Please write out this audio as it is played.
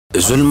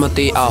ظلمت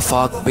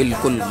آفاق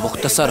بالکل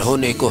مختصر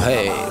ہونے کو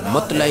ہے،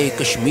 مطلع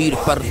کشمیر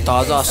پر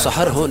تازہ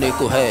سحر ہونے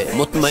کو ہے،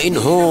 مطمئن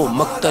ہو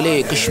مقتل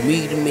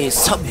کشمیر میں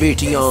سب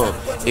بیٹیاں،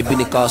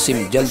 ابن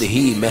قاسم جلد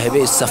ہی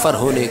محو سفر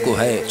ہونے کو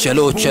ہے۔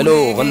 چلو چلو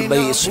غلبہ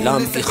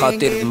اسلام کی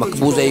خاطر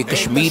مقبوضہ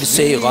کشمیر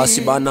سے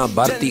غاصبانہ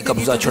بھارتی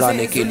قبضہ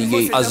چھڑانے کے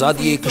لیے،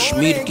 آزادی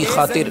کشمیر کی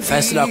خاطر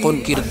فیصلہ کن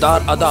کردار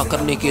ادا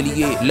کرنے کے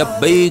لیے،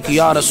 لبیک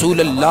یا رسول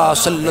اللہ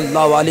صلی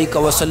اللہ علیہ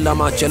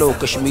وسلم، چلو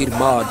کشمیر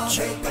مارچ۔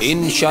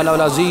 انشاءاللہ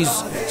العزیز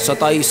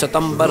 27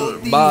 ستمبر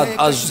بعد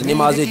از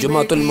نماز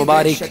جمعہ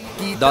المبارک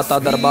داتا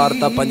دربار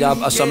تا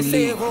پنجاب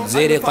اسمبلی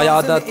زیر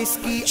قیادت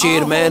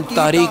چیئرمین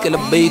تحریک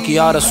لبیک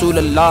یا رسول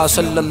اللہ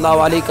صلی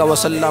اللہ علیہ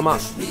وسلم،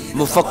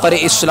 مفکر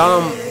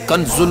اسلام،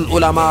 کنز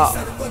العلماء،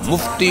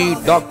 مفتی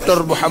ڈاکٹر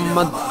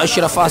محمد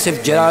اشرف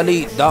آصف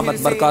جلالی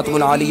دامت برکاتہ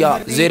العالیہ،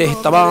 زیر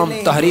اہتمام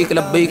تحریک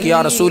لبیک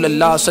یا رسول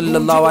اللہ صلی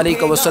اللہ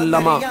علیہ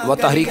وسلم و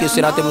تحریک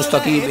صراط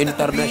مستقیم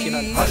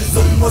انٹرنیشنل۔ ہر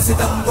ظلم و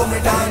ستم کو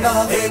مٹانا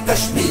ہے،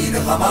 کشمیر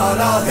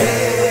ہمارا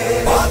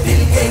ہے،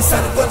 باطل کے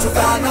سر کو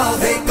جھکانا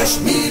ہے،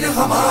 کشمیر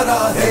ہمارا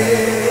ہے،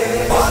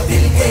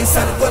 باطل کے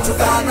سر کو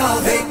جھکانا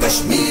ہے،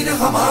 کشمیر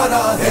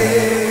ہمارا ہے۔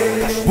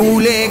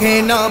 بھولیں گے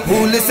نہ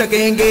بھول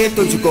سکیں گے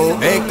تجھ کو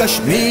اے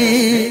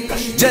کشمیر،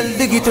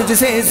 جلد ہی تجھ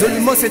سے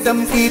ظلم و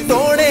ستم کی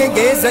توڑیں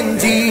گے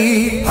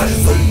زنجیر۔ ہر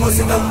ظلم و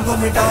ستم کو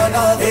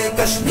مٹانا ہے،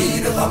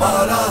 کشمیر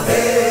ہمارا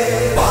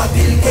ہے،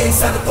 باطل کے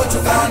سر کو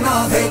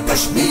جھکانا ہے،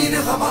 کشمیر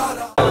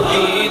ہمارا۔